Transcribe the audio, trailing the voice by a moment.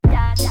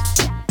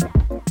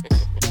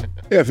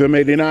FM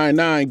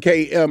 89.9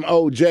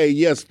 KMOJ.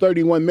 Yes,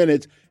 31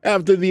 minutes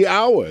after the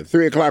hour,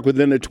 3 o'clock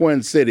within the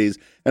Twin Cities.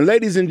 And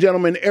ladies and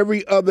gentlemen,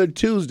 every other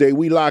Tuesday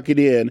we lock it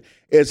in.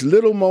 It's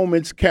Little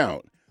Moments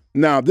Count.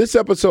 Now, this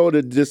episode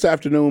of this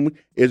afternoon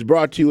is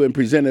brought to you and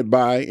presented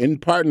by, in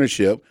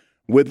partnership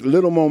with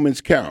Little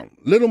Moments Count.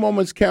 Little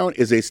Moments Count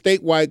is a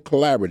statewide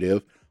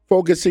collaborative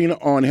focusing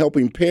on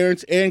helping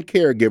parents and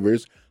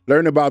caregivers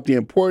learn about the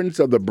importance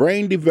of the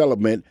brain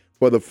development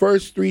for the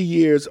first 3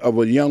 years of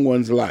a young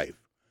one's life.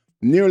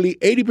 Nearly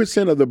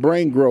 80% of the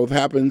brain growth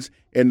happens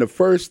in the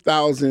first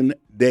 1,000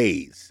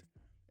 days.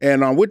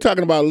 And we're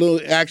talking about little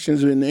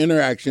actions and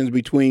interactions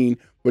between,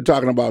 we're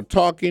talking about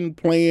talking,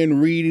 playing,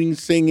 reading,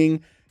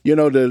 singing. You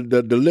know,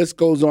 the list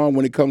goes on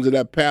when it comes to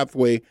that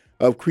pathway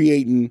of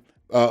creating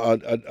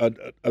a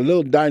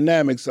little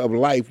dynamics of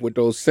life with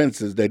those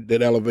senses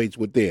that elevates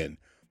within.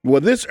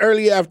 Well, this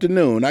early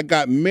afternoon, I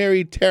got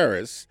Mary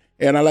Taris,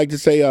 and I like to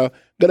say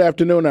good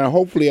afternoon, and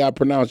hopefully I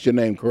pronounced your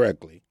name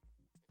correctly.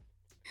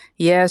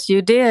 Yes,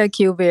 you did,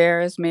 Q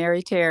Bears,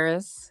 Mary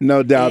Terrace.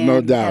 No doubt, no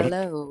And doubt.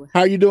 hello.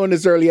 How you doing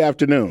this early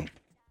afternoon?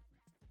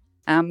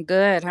 I'm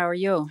good. How are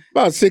you?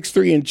 About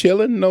 6'3" and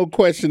chilling, no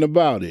question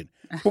about it.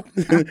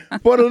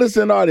 For the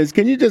listening audience,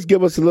 can you just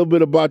give us a little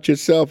bit about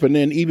yourself, and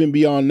then even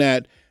beyond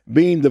that,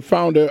 being the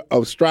founder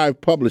of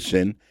Strive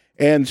Publishing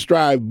and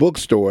Strive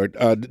Bookstore,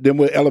 then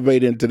we'll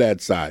elevate into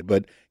that side.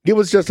 But give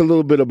us just a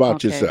little bit about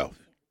Okay. yourself.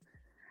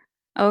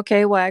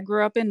 Okay, well, I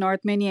grew up in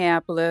North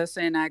Minneapolis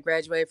and I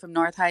graduated from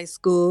North High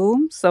School.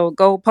 So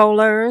go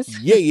Polars.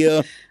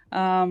 Yeah.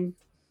 um,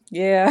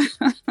 yeah.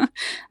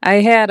 I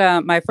had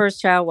my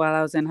first child while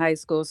I was in high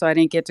school, so I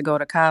didn't get to go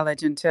to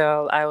college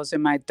until I was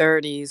in my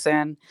 30s.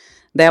 And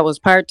that was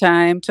part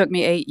time, took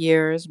me 8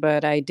 years,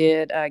 but I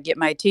did get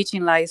my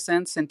teaching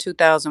license in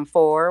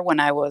 2004 when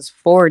I was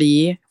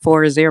 40.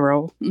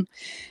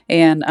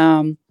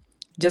 And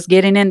just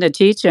getting into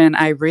teaching,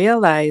 I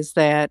realized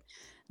that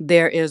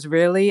there is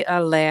really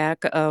a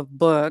lack of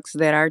books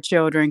that our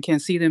children can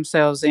see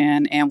themselves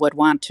in and would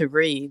want to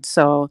read.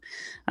 So,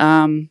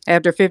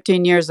 after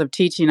 15 years of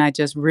teaching, I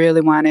just really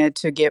wanted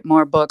to get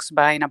more books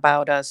by and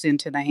about us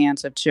into the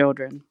hands of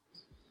children.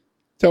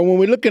 So when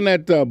we're looking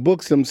at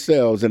books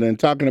themselves, and then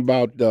talking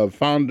about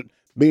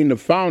being the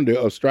founder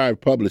of Strive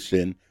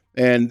Publishing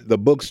and the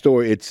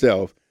bookstore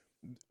itself,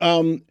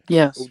 um,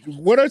 Yes.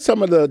 what are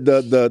some of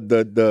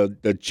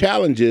the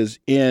challenges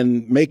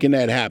in making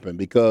that happen?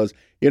 Because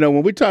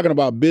when we're talking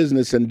about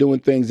business and doing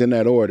things in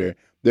that order,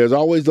 there's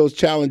always those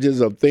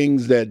challenges of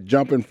things that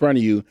jump in front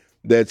of you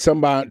that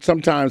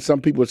sometimes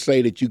some people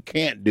say that you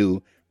can't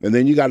do, and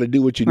then you got to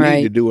do what you need to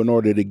Right. do in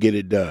order to get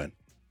it done.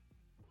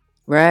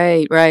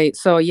 Right. Right.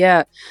 So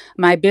yeah,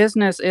 my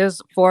business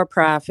is for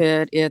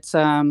profit. It's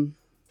an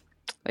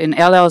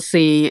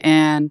LLC,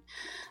 and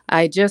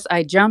I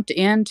jumped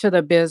into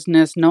the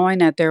business knowing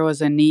that there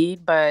was a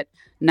need, but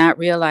not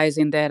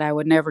realizing that I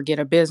would never get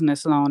a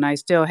business loan. I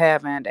still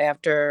haven't.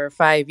 After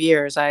 5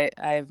 years,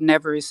 I've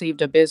never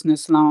received a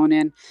business loan.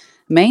 And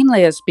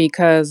mainly it's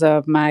because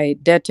of my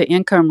debt to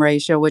income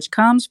ratio, which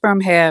comes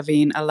from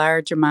having a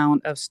large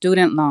amount of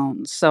student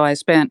loans. So I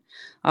spent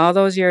all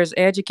those years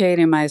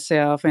educating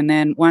myself. And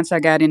then once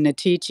I got into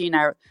teaching,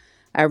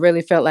 I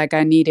really felt like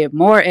I needed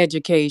more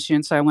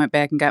education. So I went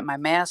back and got my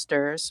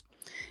master's.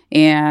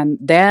 And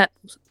that,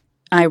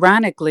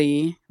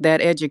 ironically,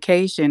 that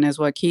education is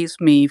what keeps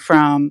me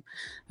from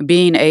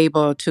being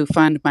able to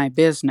fund my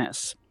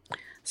business.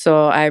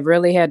 So I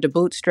really had to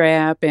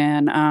bootstrap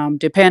and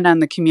depend on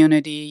the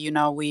community.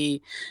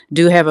 We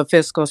do have a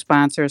fiscal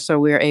sponsor, so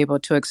we're able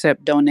to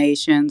accept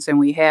donations, and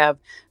we have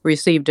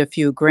received a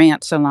few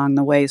grants along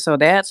the way. So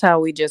that's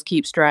how we just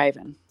keep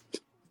striving.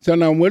 So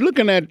now we're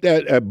looking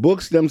at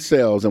books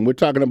themselves, and we're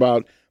talking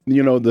about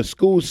the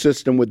school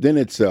system within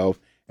itself,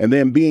 and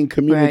then being Right.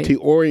 community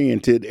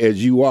oriented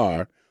as you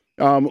are.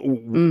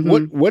 Mm-hmm.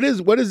 What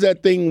is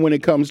that thing when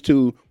it comes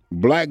to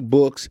black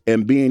books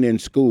and being in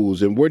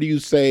schools, and where do you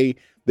say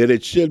that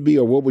it should be,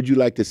 or what would you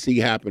like to see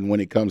happen when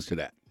it comes to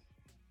that?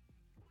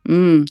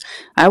 Mm.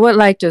 I would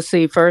like to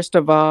see, first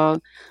of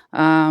all,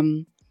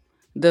 um,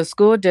 the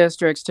school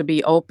districts to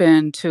be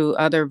open to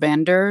other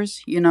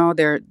vendors,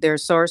 their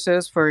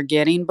sources for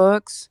getting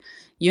books.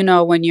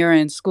 When you're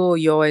in school,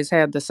 you always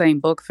have the same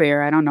book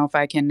fair. I don't know if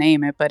I can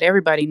name it, but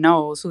everybody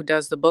knows who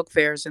does the book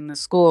fairs in the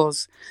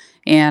schools.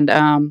 And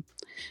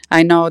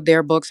I know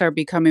their books are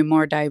becoming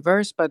more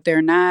diverse, but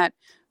they're not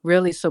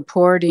really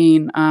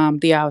supporting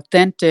the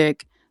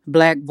authentic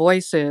Black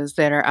voices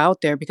that are out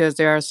there, because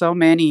there are so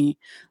many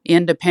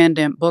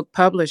independent book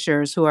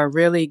publishers who are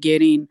really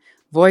getting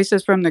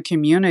voices from the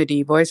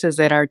community, voices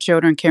that our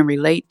children can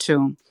relate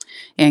to,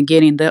 and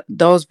getting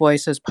those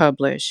voices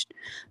published.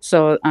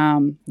 So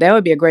that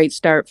would be a great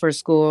start for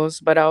schools,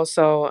 but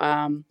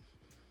also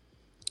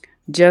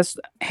just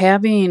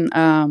having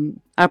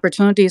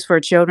opportunities for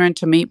children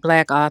to meet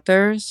Black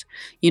authors.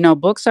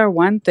 Books are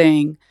one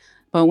thing,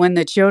 but when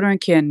the children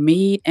can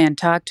meet and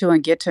talk to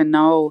and get to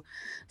know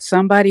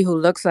somebody who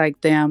looks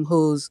like them,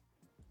 who's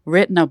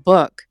written a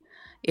book,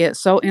 it's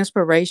so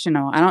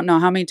inspirational. I don't know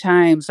how many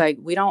times, like,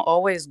 we don't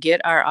always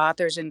get our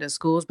authors into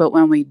schools, but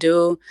when we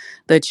do,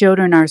 the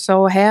children are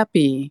so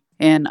happy.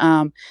 And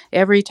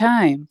every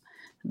time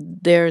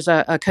there's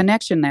a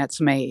connection that's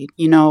made,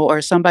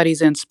 or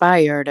somebody's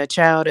inspired. A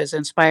child is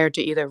inspired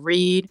to either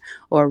read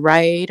or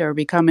write or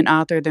become an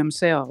author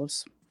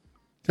themselves.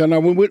 So now,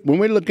 when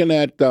we're looking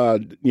at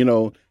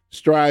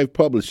Strive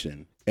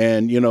Publishing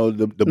and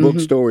the Hmm.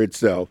 bookstore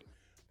itself,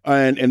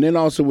 and then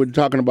also we're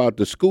talking about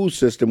the school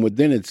system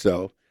within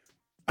itself.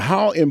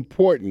 How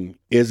important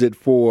is it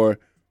for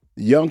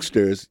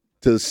youngsters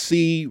to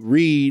see,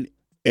 read,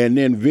 and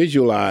then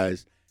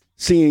visualize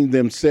seeing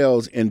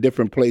themselves in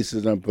different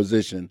places and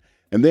position?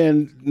 And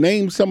then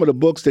name some of the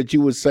books that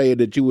you would say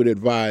that you would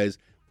advise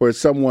for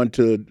someone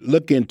to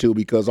look into,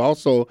 because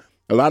also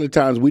a lot of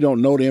times we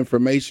don't know the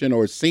information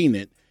or seen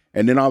it,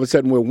 and then all of a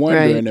sudden we're Right,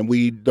 wondering and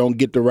we don't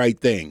get the right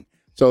thing.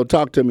 So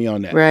talk to me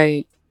on that.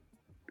 right.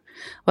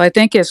 Well, I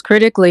think it's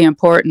critically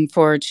important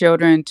for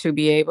children to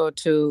be able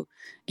to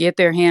get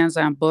their hands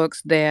on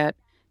books that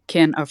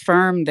can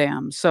affirm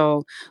them.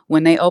 So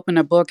when they open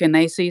a book and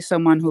they see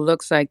someone who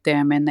looks like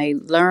them and they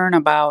learn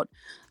about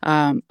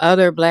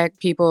other Black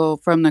people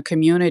from the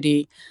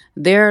community,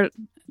 their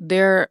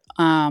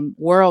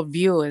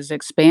worldview is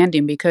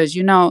expanding, because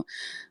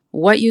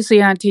what you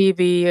see on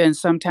TV and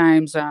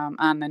sometimes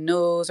on the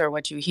news, or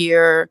what you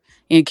hear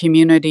in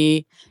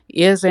community,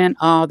 isn't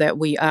all that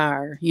we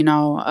are.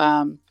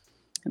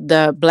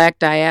 The Black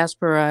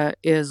diaspora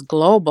is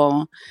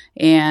global,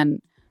 and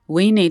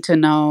we need to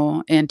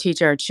know and teach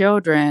our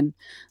children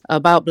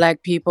about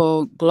Black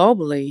people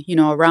globally,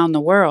 around the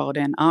world,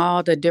 and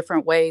all the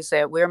different ways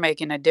that we're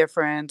making a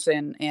difference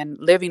and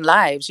living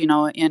lives,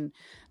 and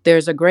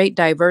there's a great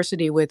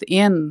diversity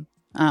within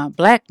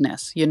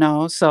Blackness,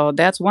 so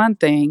that's one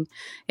thing.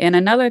 And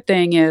another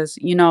thing is,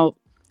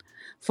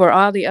 for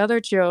all the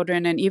other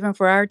children and even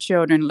for our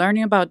children,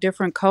 learning about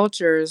different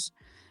cultures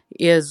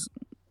is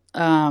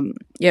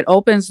it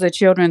opens the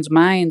children's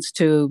minds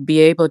to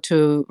be able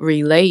to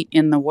relate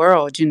in the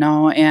world,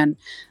 and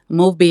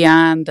move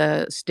beyond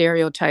the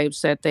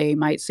stereotypes that they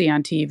might see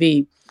on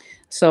TV.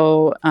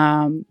 So,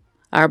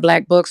 our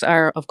Black books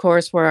are, of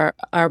course, for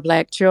our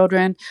Black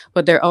children,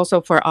 but they're also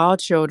for all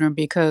children,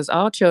 because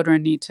all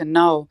children need to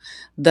know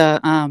the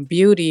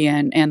beauty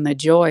and the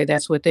joy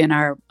that's within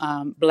our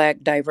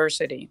Black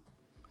diversity.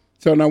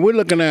 So now we're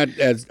looking at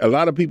as a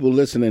lot of people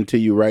listening to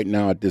you right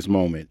now at this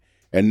moment,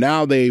 and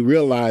now they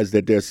realize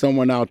that there's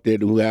someone out there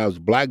who has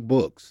Black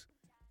books,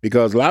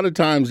 because a lot of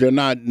times they're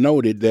not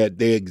noted that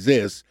they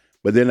exist,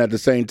 but then at the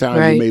same time you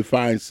Right, may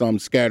find some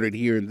scattered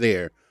here and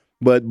there.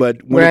 But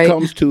when it right.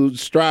 comes to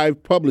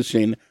Strive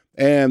Publishing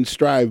and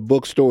Strive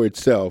Bookstore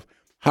itself,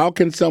 how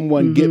can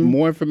someone get Hmm.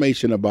 more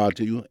information about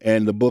you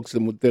and the books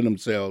within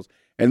themselves?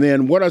 And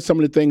then what are some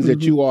of the things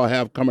that Hmm. you all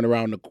have coming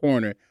around the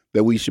corner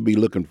that we should be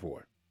looking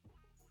for?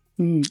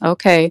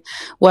 Okay.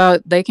 Well,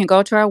 they can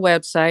go to our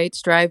website,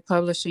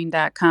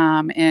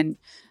 strivepublishing.com, and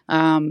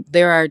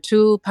there are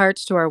two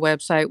parts to our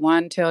website.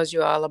 One tells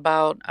you all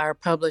about our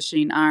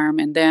publishing arm,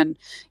 and then,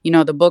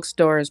 the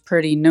bookstore is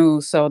pretty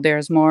new, so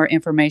there's more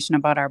information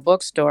about our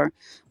bookstore.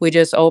 We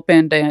just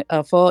opened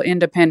a full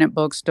independent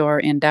bookstore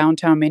in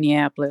downtown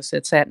Minneapolis.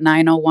 It's at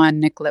 901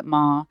 Nicollet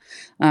Mall.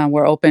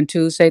 We're open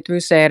Tuesday through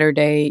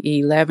Saturday,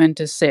 11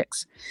 to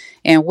 6.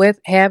 And with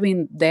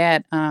having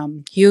that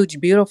huge,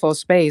 beautiful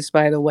space,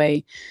 by the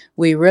way,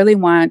 we really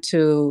want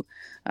to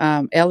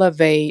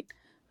elevate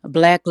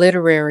Black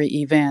literary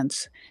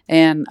events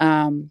and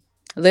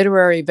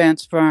literary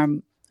events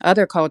from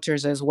other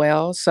cultures as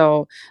well.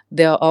 So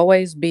there'll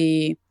always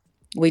be.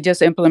 We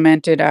just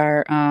implemented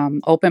our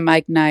open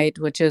mic night,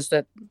 which it's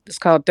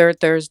called Third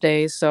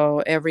Thursday.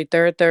 So every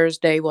third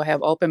Thursday we'll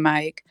have open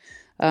mic.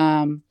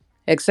 Um,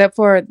 Except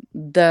for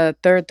the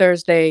third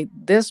Thursday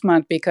this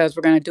month, because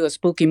we're going to do a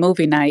spooky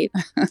movie night,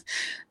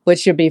 which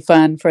should be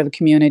fun for the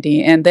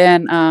community. And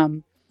then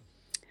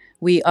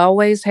we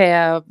always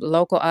have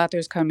local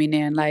authors coming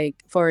in. Like,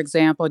 for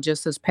example,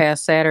 just this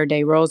past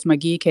Saturday, Rose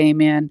McGee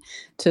came in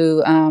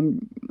to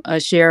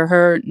share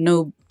her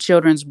new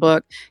children's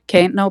book,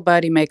 Can't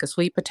Nobody Make a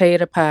Sweet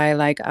Potato Pie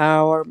Like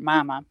Our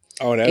Mama.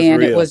 Oh, that's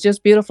And it real. was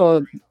just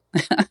beautiful.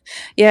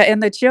 Yeah,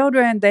 and the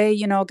children, they,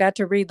 got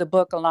to read the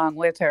book along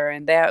with her,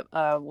 and that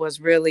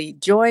was really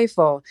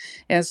joyful.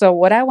 And so,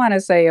 what I want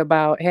to say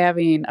about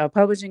having a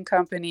publishing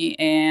company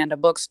and a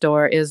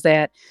bookstore is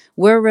that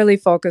we're really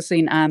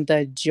focusing on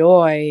the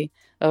joy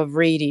of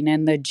reading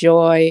and the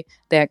joy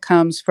that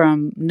comes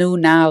from new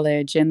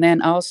knowledge, and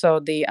then also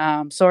the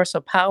source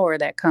of power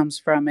that comes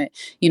from it.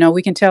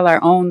 We can tell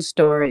our own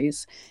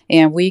stories,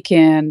 and we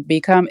can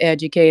become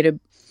educated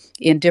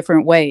in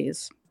different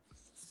ways.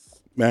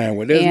 Man,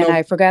 well, there's And no.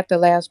 I forgot the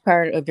last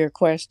part of your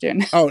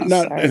question. Oh, I'm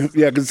no, sorry.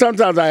 yeah, because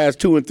sometimes I ask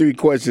two and three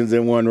questions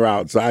in one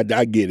route, so I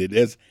get it.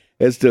 It's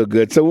still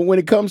good. So when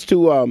it comes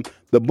to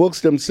the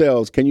books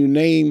themselves, can you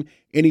name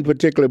any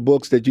particular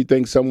books that you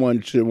think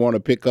someone should want to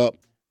pick up?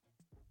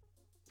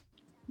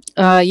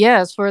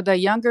 Yes, for the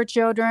younger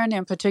children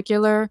in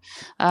particular,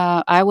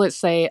 I would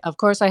say, of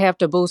course, I have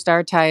to boost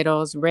our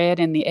titles. Red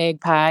and the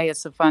Egg Pie.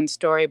 It's a fun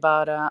story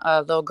about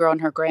a little girl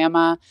and her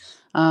grandma.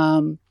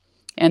 Um,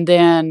 and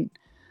then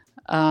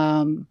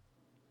um,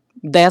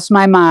 That's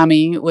My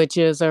Mommy, which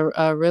is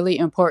a really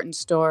important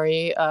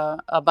story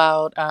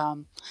about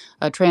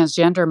a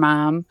transgender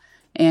mom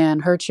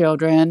and her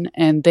children.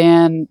 And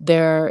then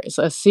there's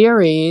a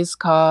series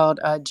called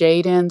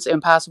Jaden's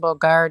Impossible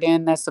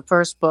Garden. That's the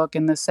first book.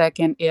 And the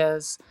second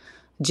is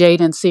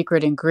Jaden's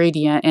Secret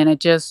Ingredient. And it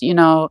just,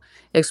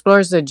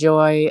 explores the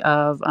joy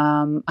of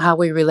how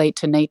we relate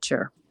to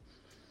nature.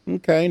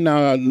 Okay,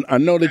 now I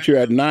know that you're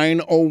at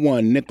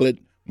 901 Nicollet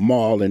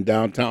Mall in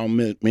downtown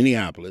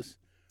Minneapolis,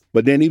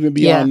 but then even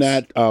beyond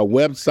Yes. that,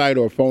 website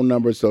or phone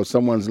number, so if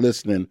someone's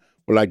listening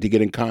would like to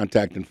get in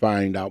contact and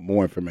find out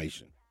more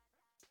information.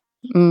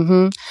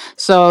 Mm-hmm.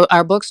 So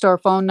our bookstore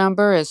phone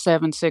number is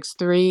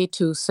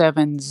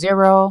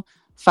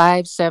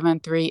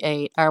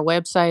 763-270-5738. Our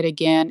website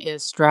again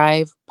is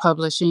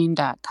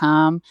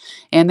strivepublishing.com.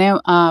 And then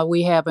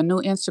we have a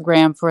new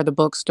Instagram for the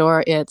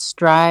bookstore. It's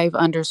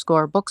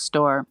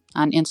strive_bookstore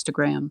on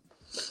Instagram.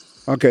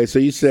 Okay, so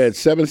you said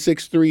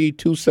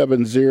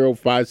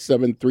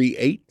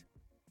 763-270-5738.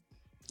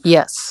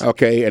 Yes.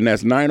 Okay, and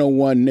that's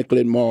 901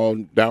 Nicollet Mall,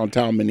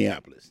 downtown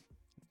Minneapolis.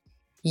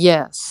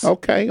 Yes.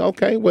 Okay.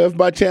 Well, if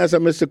by chance I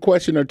missed a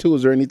question or two,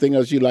 is there anything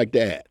else you'd like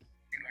to add?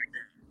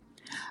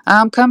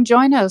 Come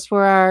join us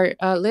for our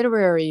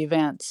literary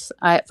events.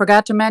 I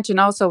forgot to mention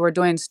also we're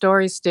doing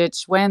Story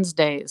Stitch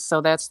Wednesdays.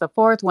 So that's the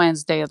fourth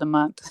Wednesday of the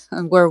month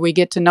where we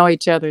get to know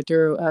each other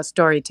through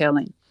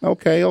storytelling.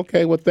 Okay.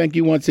 Well, thank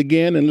you once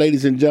again. And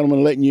ladies and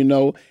gentlemen, letting you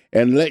know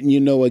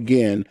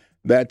again,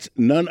 that's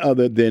none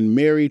other than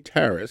Mary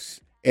Taris.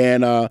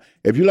 And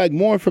if you like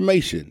more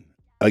information,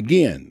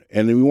 again,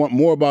 and if you want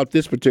more about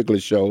this particular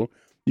show,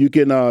 you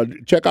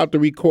can check out the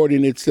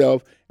recording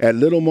itself at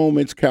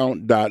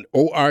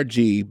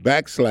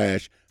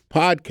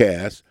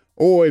littlemomentscount.org/podcast.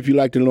 Or if you'd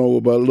like to know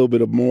about a little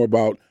bit more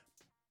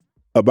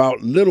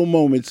about Little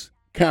Moments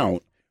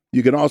Count,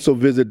 you can also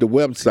visit the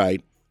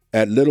website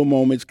at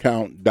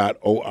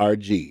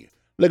littlemomentscount.org.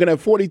 Looking at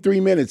 43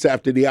 minutes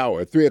after the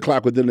hour, 3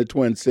 o'clock within the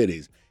Twin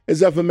Cities.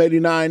 It's FM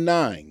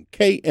 89.9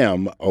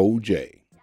 KMOJ.